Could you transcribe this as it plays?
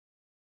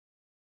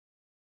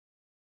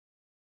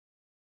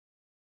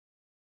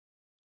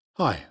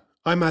Hi,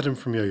 I'm Adam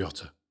from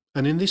YoYotta,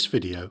 and in this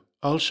video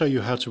I'll show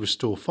you how to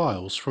restore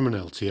files from an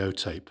LTO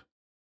tape.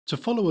 To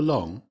follow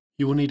along,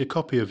 you will need a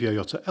copy of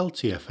YoYotta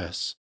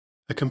LTFS,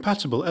 a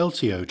compatible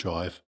LTO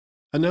drive,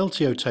 an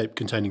LTO tape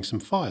containing some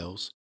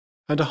files,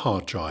 and a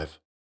hard drive.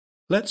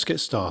 Let's get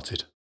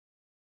started.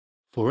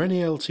 For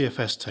any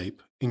LTFS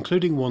tape,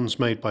 including ones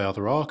made by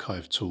other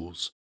archive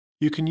tools,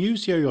 you can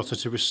use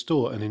YoYotta to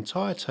restore an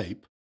entire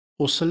tape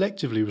or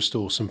selectively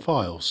restore some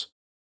files.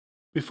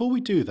 Before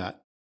we do that,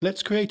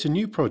 let's create a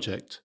new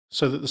project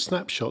so that the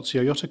snapshots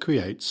YoYotta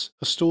creates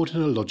are stored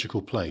in a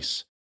logical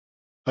place.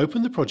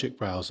 Open the project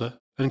browser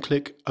and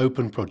click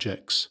Open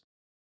Projects.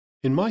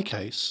 In my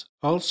case,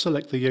 I'll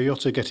select the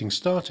YoYotta Getting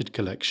Started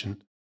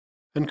collection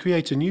and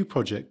create a new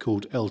project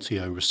called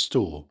LTO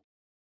Restore.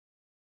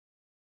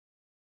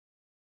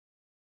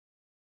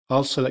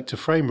 I'll select a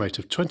frame rate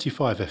of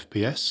 25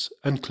 FPS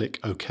and click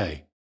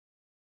OK.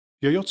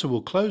 YoYotta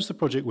will close the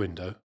project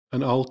window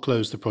and I'll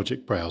close the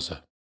project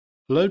browser.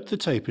 Load the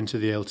tape into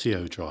the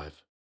LTO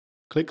drive.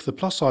 Click the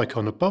plus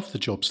icon above the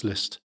jobs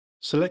list,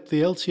 select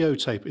the LTO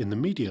tape in the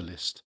media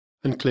list,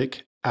 and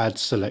click Add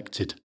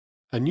Selected.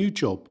 A new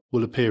job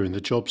will appear in the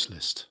jobs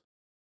list.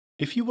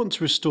 If you want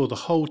to restore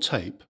the whole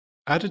tape,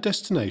 add a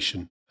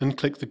destination and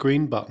click the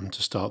green button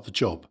to start the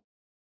job.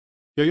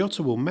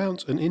 YoYotta will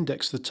mount and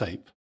index the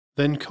tape,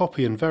 then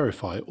copy and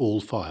verify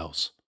all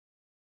files.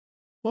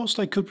 Whilst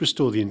I could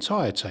restore the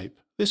entire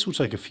tape, this will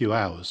take a few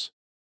hours.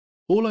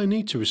 All I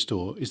need to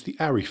restore is the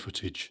ARRI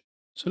footage,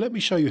 so let me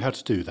show you how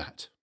to do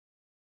that.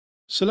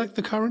 Select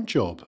the current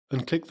job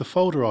and click the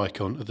folder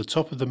icon at the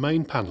top of the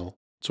main panel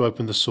to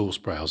open the source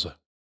browser.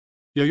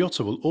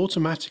 YoYotta will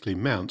automatically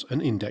mount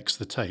and index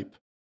the tape.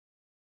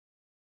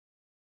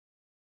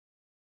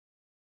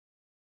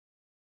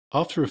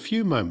 After a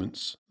few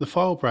moments, the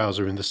file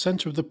browser in the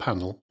center of the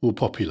panel will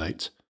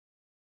populate.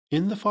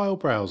 In the file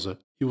browser,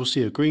 you will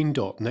see a green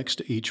dot next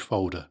to each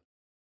folder.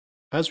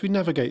 As we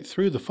navigate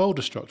through the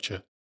folder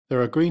structure,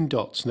 there are green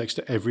dots next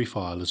to every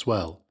file as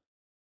well.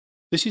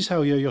 This is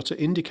how YoYotta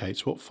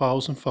indicates what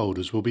files and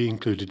folders will be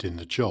included in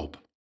the job.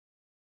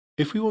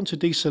 If we want to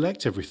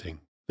deselect everything,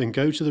 then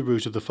go to the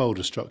root of the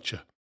folder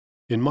structure.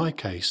 In my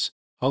case,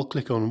 I'll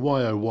click on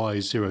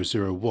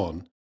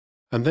YoY001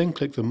 and then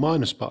click the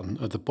minus button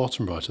at the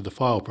bottom right of the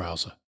file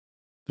browser.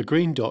 The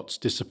green dots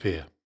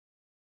disappear.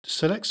 To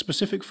select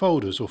specific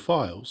folders or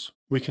files,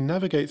 we can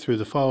navigate through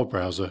the file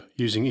browser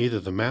using either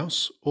the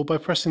mouse or by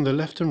pressing the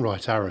left and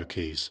right arrow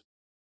keys.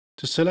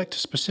 To select a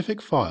specific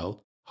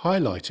file,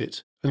 highlight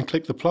it and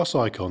click the plus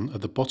icon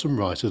at the bottom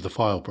right of the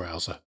file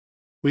browser.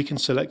 We can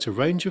select a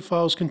range of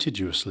files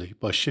contiguously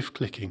by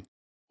shift-clicking,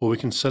 or we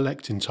can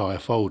select entire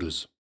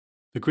folders.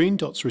 The green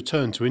dots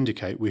return to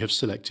indicate we have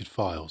selected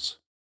files.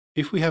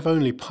 If we have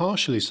only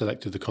partially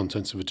selected the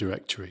contents of a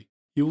directory,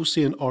 you will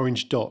see an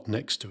orange dot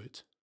next to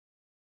it.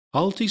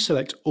 I'll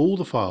deselect all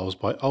the files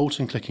by Alt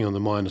and clicking on the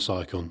minus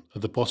icon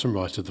at the bottom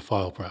right of the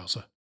file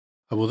browser.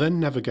 I will then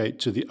navigate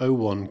to the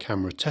 '01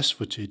 camera test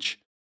footage,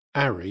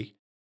 ARRI,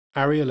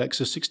 ARRI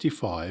Alexa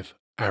 65,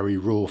 ARRI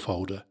RAW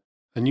folder,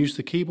 and use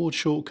the keyboard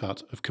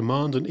shortcut of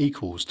Command and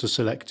equals to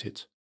select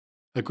it.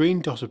 A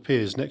green dot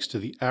appears next to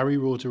the ARRI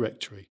RAW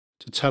directory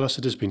to tell us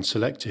it has been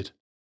selected.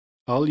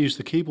 I'll use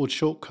the keyboard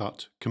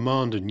shortcut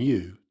Command and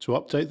U to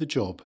update the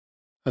job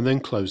and then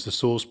close the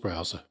source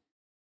browser.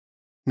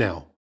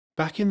 Now,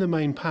 back in the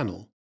main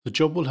panel, the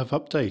job will have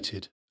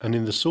updated, and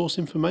in the source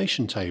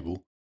information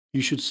table,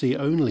 you should see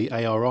only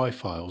ARI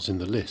files in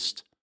the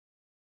list.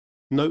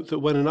 Note that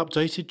when an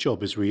updated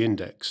job is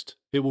re-indexed,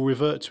 it will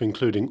revert to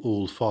including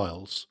all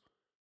files.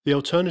 The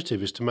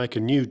alternative is to make a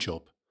new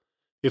job.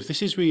 If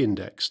this is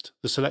re-indexed,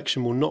 the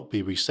selection will not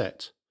be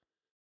reset.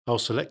 I'll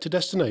select a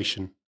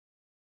destination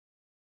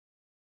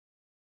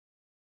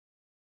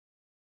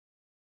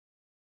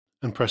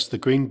and press the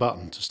green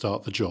button to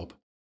start the job.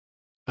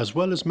 As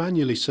well as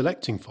manually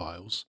selecting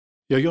files,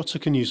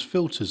 YoYotta can use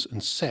filters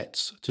and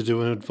sets to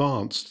do an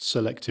advanced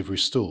selective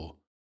restore.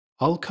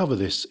 I'll cover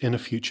this in a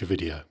future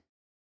video.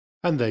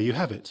 And there you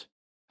have it,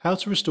 how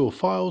to restore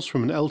files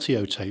from an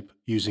LTO tape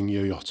using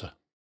YoYotta.